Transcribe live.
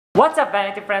What's up,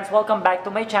 Vanity Friends? Welcome back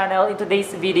to my channel. In today's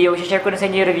video, share ko na sa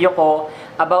inyo yung review ko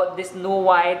about this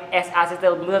Nuwhite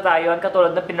S-Acetyl Glutathione.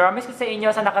 Katulad na pinromise ko sa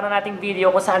inyo sa nakaraan nating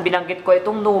video kung saan binanggit ko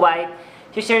itong Nuwhite.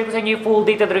 Share ko sa inyo yung full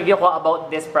detailed review ko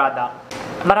about this product.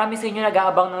 Marami sa inyo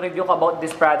nag-aabang ng review ko about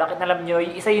this product. At alam nyo,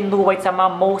 isa yung Nuwhite sa mga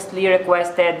mostly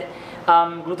requested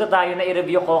glutathione na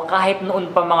i-review ko kahit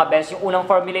noon pa mga best. Yung unang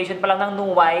formulation pa lang ng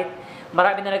Nuwhite,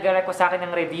 marami na nag-request sa akin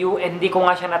ng review and hindi ko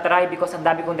nga siya na-try because ang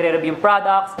dami kong nire-review yung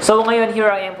products. So ngayon,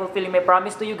 here I am fulfilling my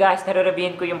promise to you guys na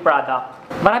re-reviewin ko yung product.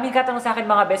 Maraming katanong sa akin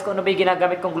mga best kung ano ba yung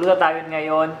ginagamit kong glutathione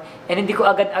ngayon. And hindi ko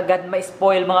agad-agad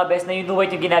ma-spoil mga best na yung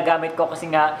Nuwhite yung ginagamit ko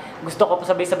kasi nga gusto ko po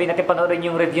sabay-sabay natin panoorin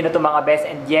yung review na to mga best.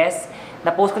 And yes,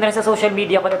 na-post ko na rin sa social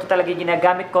media kung ito talaga yung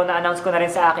ginagamit ko. Na-announce ko na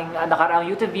rin sa aking nakaraang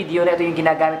YouTube video na ito yung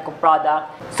ginagamit kong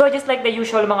product. So just like the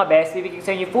usual mga best, bibigyan ko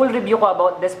sa inyo full review ko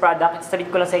about this product. At sasabihin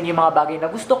ko lang sa inyo yung mga bagay na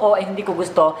gusto ko ay hindi ko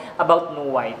gusto about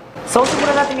Nuwhite. So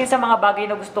simulan natin yun sa mga bagay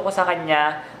na gusto ko sa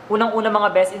kanya. Unang-una mga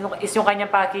best is yung kanyang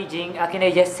packaging. Can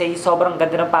I just say, sobrang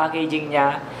ganda ng packaging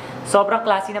niya. Sobrang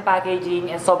classy ng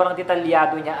packaging and sobrang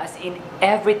detalyado niya. As in,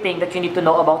 everything that you need to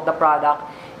know about the product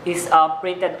is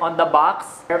printed on the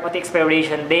box. Pati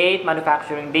expiration date,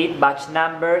 manufacturing date, batch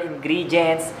number,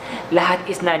 ingredients, lahat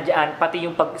is nandyan. Pati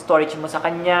yung pag-storage mo sa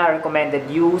kanya, recommended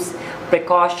use,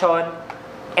 precaution,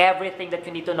 everything that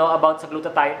you need to know about sa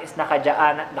glutathione is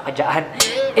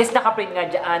is nakaprint nga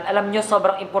dyan. Alam nyo,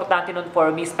 sobrang importante nun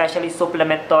for me, especially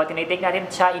supplement to. Tinitake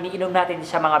natin siya, iniinom natin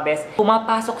siya mga best.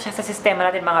 Pumapasok siya sa sistema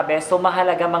natin mga best. So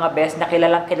mahalaga mga best na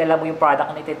kilala mo yung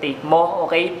product na iti-take mo,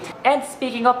 okay? And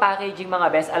speaking of packaging mga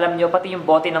best, alam nyo, pati yung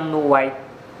bote ng Nuwhite,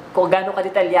 kung gaano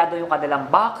kadetalyado yung kanilang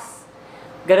box,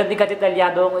 ganoon din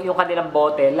kadetalyado yung kanilang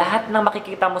bote. Lahat ng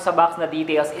makikita mo sa box na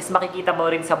details is makikita mo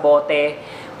rin sa bote,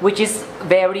 which is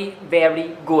very,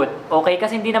 very good. Okay?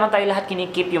 Kasi hindi naman tayo lahat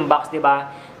kinikip yung box, di ba?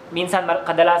 Minsan,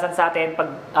 kadalasan sa atin, pag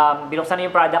binuksan na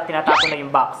yung product, tinatapon na yung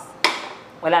box.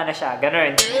 Wala na siya.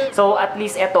 Ganun. So, at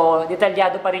least ito,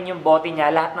 detalyado pa rin yung bote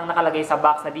niya. Lahat ng nakalagay sa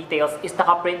box na details is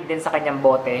nakaprint din sa kanyang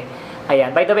bote.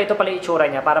 Ayan. By the way, ito pala yung itsura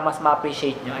niya para mas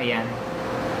ma-appreciate nyo. Ayan.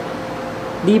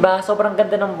 Diba? Sobrang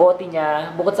ganda ng bote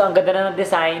niya. Bukod sa ang ganda na ng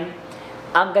design,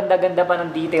 ang ganda-ganda pa ng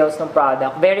details ng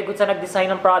product. Very good sa nag-design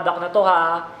ng product na to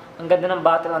ha. Ang ganda ng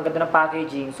bottle, ang ganda ng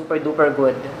packaging. Super duper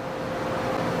good.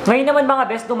 Ngayon naman mga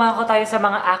best, dumako tayo sa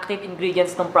mga active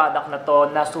ingredients ng product na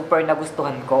to na super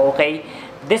nagustuhan ko. Okay?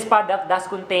 This product does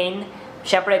contain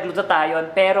syempre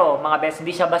glutathione, pero mga best, hindi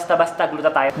siya basta-basta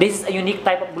glutathione. This is a unique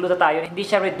type of glutathione. Hindi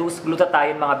siya reduced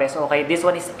glutathione mga best. Okay, this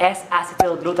one is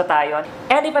S-Acetyl glutathione.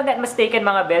 And if I'm not mistaken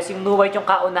mga best, yung Nuwhite yung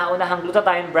kauna-unahang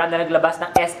glutathione brand na naglabas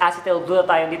ng S-Acetyl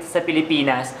glutathione dito sa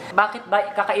Pilipinas. Bakit ba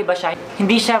kakaiba siya?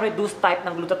 Hindi siya reduced type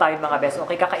ng glutathione mga best.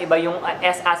 Okay, kakaiba yung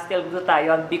S-Acetyl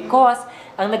glutathione because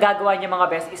ang nagagawa niya mga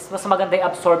best is mas maganda yung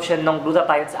absorption ng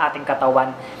glutathione sa ating katawan.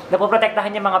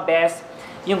 Napoprotektahan niya mga best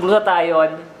yung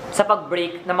glutathione sa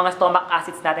pag-break ng mga stomach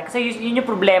acids natin. Kasi yun yung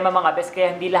problema mga best,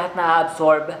 kaya hindi lahat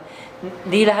na-absorb.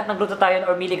 Hindi lahat ng glutathione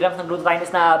or milligrams ng glutathione is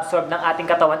na-absorb ng ating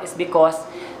katawan is because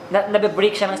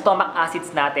nabe-break siya ng stomach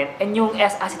acids natin. And yung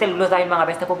S-Acetyl glutathione mga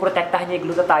best, napoprotektahan niya yung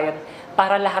glutathione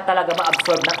para lahat talaga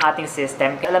ma-absorb ng ating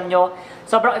system. Kaya alam nyo,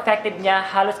 sobrang effective niya,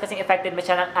 halos kasing effective na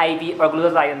siya ng IV or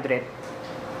glutathione drip.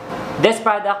 This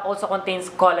product also contains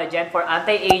collagen for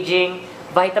anti-aging,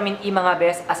 vitamin E mga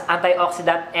best as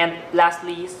antioxidant, and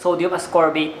lastly, sodium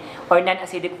ascorbate or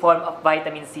non-acidic form of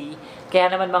vitamin C. Kaya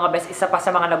naman mga best, isa pa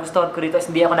sa mga nagustuhan ko dito is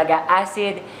hindi ako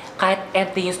nag-acid kahit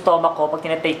empty yung stomach ko pag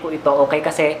tinatake ko ito, okay?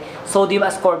 Kasi sodium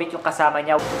ascorbate yung kasama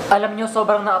niya. Alam nyo,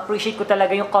 sobrang na-appreciate ko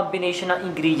talaga yung combination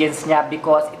ng ingredients niya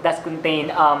because it does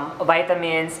contain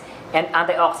vitamins and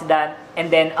antioxidant, and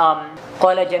then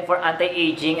collagen for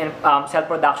anti-aging and cell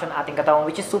production ating katawan,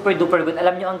 which is super duper good.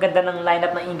 Alam nyo, ang ganda ng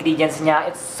lineup ng ingredients niya.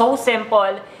 It's so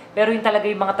simple, pero yun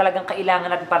talaga yung mga talagang kailangan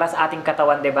natin para sa ating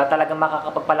katawan, diba? Talagang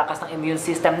makakapagpalakas ng immune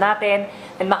system natin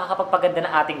and makakapagpaganda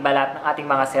ng ating balat, ng ating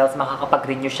mga cells,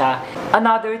 makakapag-renew siya.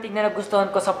 Another thing na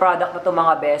nagustuhan ko sa product na to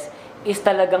mga best is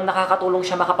talagang nakakatulong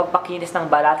siya makapagpakinis ng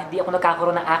balat. Hindi ako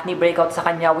nagkakaroon ng acne breakout sa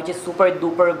kanya, which is super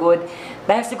duper good.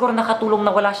 Dahil siguro nakatulong na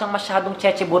wala siyang masyadong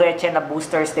cheche-bureche na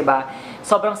boosters, diba?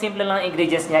 Sobrang simple lang ang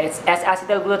ingredients niya. It's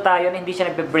S-Acetyl glutathione, hindi siya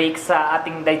nagbe-break sa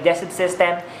ating digestive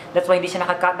system. That's why hindi siya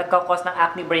nagkakause ng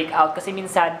acne breakout. breakout. Kasi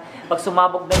minsan, pag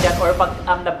sumabog na dyan or pag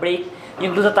na-break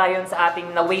yung glutathione sa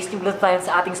ating, na-waste yung glutathione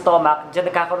sa ating stomach, dyan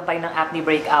nagkakaroon tayo ng acne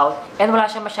breakout. And wala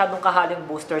siya masyadong kahaling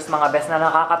boosters mga best na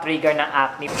nakaka-trigger ng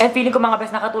acne. And feeling ko mga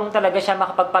best, nakatulong talaga siya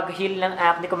makapag-heal ng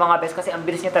acne ko mga best kasi ang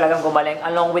bilis niya talagang gumaling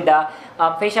along with the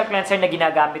facial cleanser na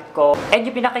ginagamit ko. And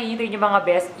yung pinakahihintay niyo mga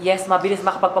best, yes, mabilis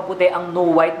makapagpaputi ang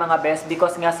Nuwhite mga best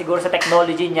because nga siguro sa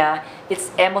technology niya, it's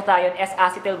M-Glutathione,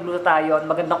 S-Acetyl glutathione,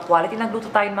 magandang quality ng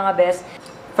glutathione mga best.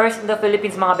 First in the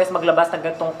Philippines mga best maglabas ng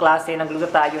ganitong klase ng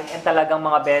glutathione and talagang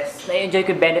mga best, na-enjoy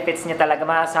ko yung benefits niya talaga.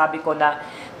 Masasabi ko na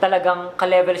talagang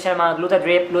ka-level siya ng mga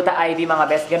Glutadrip, Gluta-IV mga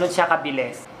best, ganun siya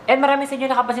kabilis. And marami sa inyo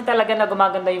nakapansin talaga na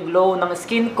gumaganda yung glow ng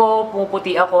skin ko,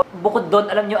 pumuputi ako. Bukod doon,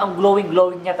 alam nyo, ang glowing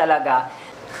niya talaga.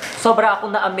 Sobra akong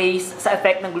na-amaze sa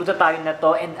effect ng glutathione na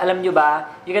to. And alam nyo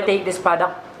ba, you can take this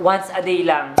product once a day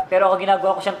lang. Pero ako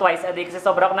ginagawa ko siyang twice a day kasi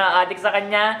sobra akong na-addict sa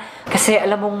kanya. Kasi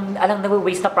alam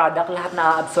na-waste na product, lahat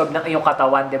na-absorb ng iyong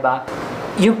katawan, di ba?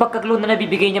 Yung pagka-glow na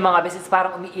nabibigay niya mga beses,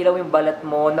 parang umiilaw yung balat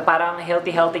mo, na parang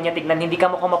healthy niya tignan, hindi ka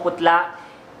mukhang maputla.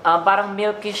 Parang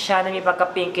milkish siya na may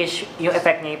pagka-pinkish yung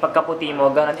effect niya, yung pagkaputi mo,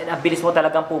 ganun. And ang bilis mo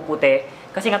talagang puputi.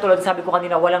 Kasi nga tulad sabi ko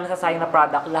kanina, walang nasasayang na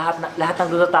product. Lahat ng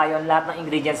glutathione, lahat ng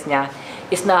ingredients niya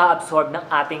is na-absorb ng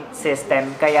ating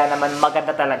system. Kaya naman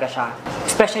maganda talaga siya.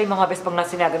 Especially mga best pag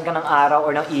nasinagan ka ng araw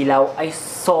or ng ilaw, ay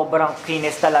sobrang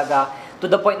kinis talaga. To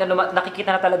the point na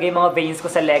nakikita na talaga yung mga veins ko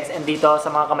sa legs and dito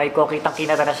sa mga kamay ko,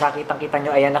 kitang-kita na siya, kitang-kita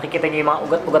nyo, ayan, nakikita nyo yung mga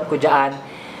ugat-ugat ko dyan.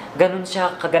 Ganun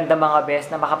siya kaganda mga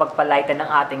best na makapagpalighten ng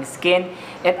ating skin.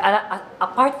 And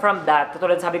apart from that,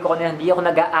 tutulad sabi ko kanina, hindi ako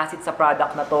nag-a-acid sa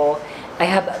product na to. I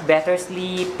have better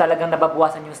sleep, talagang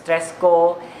nababawasan yung stress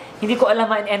ko. Hindi ko alam,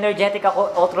 energetic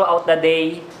ako all throughout the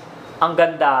day. Ang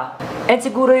ganda. And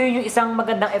siguro yun yung isang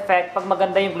magandang effect pag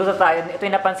maganda yung glutathione. Ito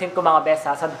yung napansin ko mga best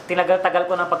ha, sa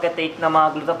tinagal-tagal ko ng pagka-take ng mga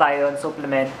glutathione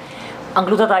supplement. Ang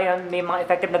glutathione, may mga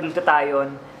effective na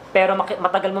glutathione. Pero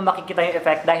matagal mo makikita yung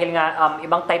effect dahil nga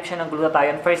ibang type siya ng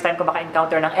glutathione. First time ko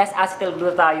maka-encounter ng S-Acetyl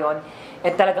glutathione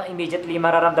and talagang immediately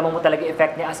mararamdaman mo talaga yung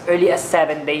effect niya as early as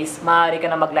 7 days. Maaari ka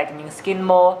na mag-lighten yung skin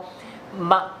mo.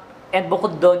 And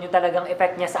bukod doon, yung talagang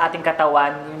effect niya sa ating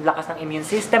katawan, yung lakas ng immune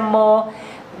system mo,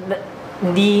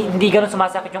 hindi ganun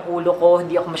sumasakit yung ulo ko,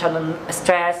 hindi ako masyadong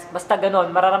stress. Basta ganun,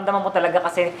 mararamdaman mo talaga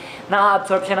kasi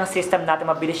na-absorb siya ng system natin,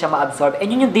 mabilis siya ma-absorb. And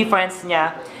yun yung difference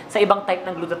niya sa ibang type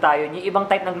ng glutathione. Yung ibang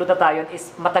type ng glutathione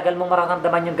is matagal mong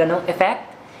mararamdaman yung ganung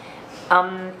effect.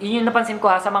 Yun yung napansin ko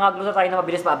ha, sa mga glutathione na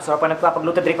mabilis ma-absorb. Pag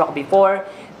nagpapag-glutadrip ako before,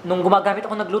 nung gumagamit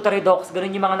ako ng glutaredox,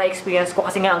 ganun yung mga na-experience ko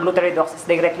kasi nga ang glutaredox is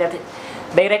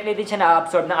directly din siya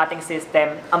na-absorb ng ating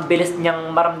system. Ang bilis niyang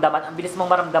maramdaman, ang bilis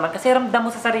mong maramdaman. Kasi ramdam mo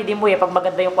sa sarili mo pag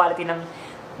maganda yung quality ng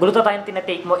glutathione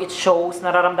tinatake mo, it shows,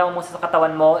 nararamdaman mo sa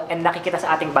katawan mo, and nakikita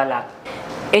sa ating balat.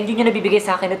 And yun yung nabibigay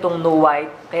sa akin itong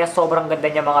Nuwhite, kaya sobrang ganda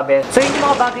niya mga best. So yun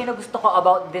yung mga bagay na gusto ko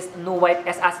about this Nuwhite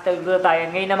S-Acetyl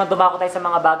glutathione. Ngayon naman dumako tayo sa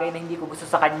mga bagay na hindi ko gusto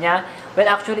sa kanya. Well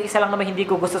actually isa lang naman hindi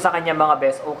ko gusto sa kanya mga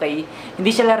best, okay?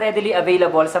 Hindi siya readily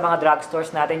available sa mga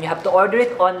drugstores natin. You have to order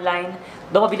it online.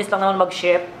 Though mabilis lang naman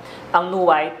mag-ship ang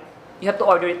Nuwhite, you have to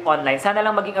order it online. Sana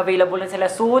lang maging available na sila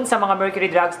soon sa mga Mercury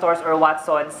drugstores or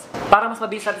Watsons para mas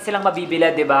mabilis natin silang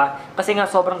mabibila, di ba? Kasi nga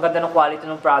sobrang ganda ng quality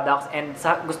ng products and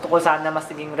gusto ko sana mas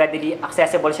naging readily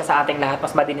accessible siya sa ating lahat.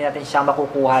 Mas madali natin siyang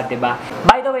makukuha, di ba?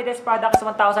 By the way, this product is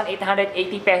 1,880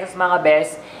 pesos mga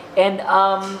best. And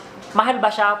mahal ba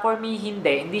siya? For me,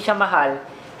 hindi. Hindi siya mahal.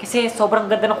 Kasi sobrang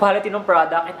ganda ng quality ng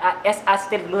product and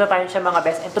S-Acetyl glutathione siya mga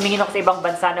best. And tumingin ako sa ibang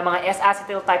bansa na mga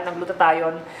S-Acetyl type ng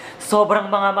glutathione. Sobrang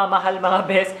mga mamahal mga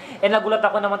best. And nagulat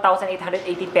ako na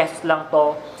 1,880 pesos lang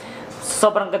to.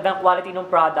 Sobrang ganda ng quality ng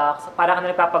products. Para ka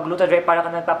na nagpapag-glutadrip, para ka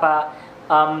na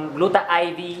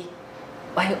nagpapa-Gluta-IV.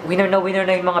 Ay, winner na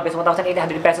yung mga best.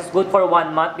 1,800 pesos, good for 1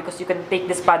 month because you can take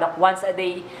this product once a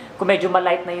day. Kung medyo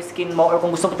malight na yung skin mo or kung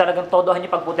gusto mo talagang todohan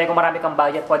yung pagputi, kung marami kang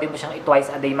budget, pwede mo siyang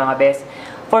twice a day mga best.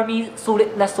 For me,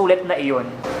 sulit na iyon.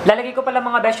 Lalagay ko pala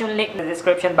mga best yung link na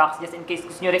description box just in case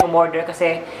gusto nyo rin umorder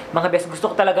kasi mga best,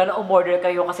 gusto ko talaga na umorder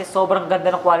kayo kasi sobrang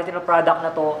ganda ng quality ng product na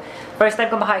to. First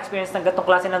time ko maka-experience ng ganitong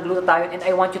klase ng glutathione and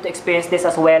I want you to experience this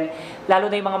as well.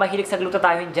 Lalo na yung mga mahilig sa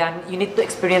glutathione dyan, you need to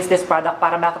experience this product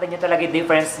para makita nyo talaga yung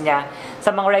difference niya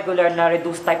sa mga regular na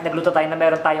reduced type na glutathione na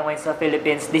meron tayo ngayon sa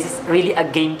Philippines. This is really a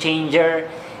game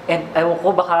changer. And ewan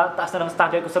ko, baka taas na ng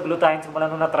standard ko sa glutathione simula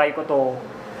nung na-try ko to.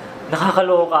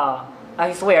 Nakakaloka.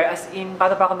 I swear, as in,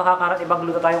 paano pa ako makakaroon ibang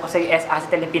glutathione kasi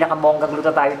S-Acetyl yung pinakamongga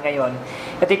glutathione ngayon.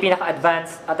 Ito yung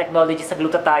pinaka-advanced technology sa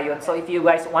glutathione. So if you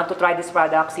guys want to try this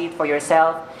product, see it for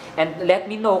yourself. And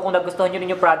let me know kung nagustuhan nyo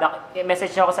rin yung product.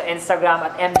 Message nyo ako sa Instagram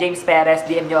at mjamesperez.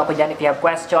 DM nyo ako dyan if you have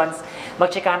questions.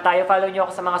 Magchikahan tayo. Follow nyo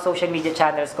ako sa mga social media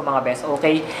channels ko mga best.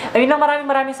 Okay? Ayun lang,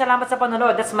 maraming salamat sa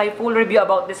panonood. That's my full review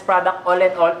about this product. All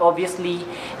in all, obviously,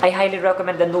 I highly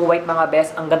recommend the Nuwhite mga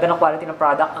best. Ang ganda ng quality ng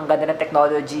product. Ang ganda ng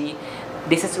technology.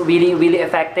 This is really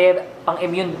effective. Pang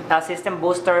immune system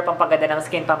booster, pampaganda ng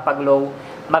skin, pampaglow.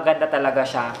 Maganda talaga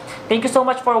siya. Thank you so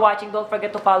much for watching. Don't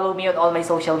forget to follow me on all my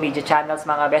social media channels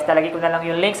mga best. Talagay ko na lang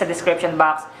yung link sa description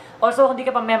box. Also, kung di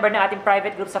ka pa member ng ating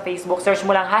private group sa Facebook, search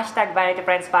mo lang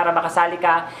 #VanityFriends para makasali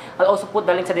ka. I'll also put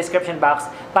the link sa description box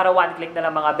para one click na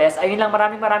lang mga best. Ayun lang,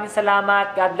 maraming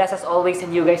salamat. God bless as always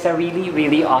and you guys are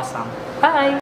really awesome. Bye!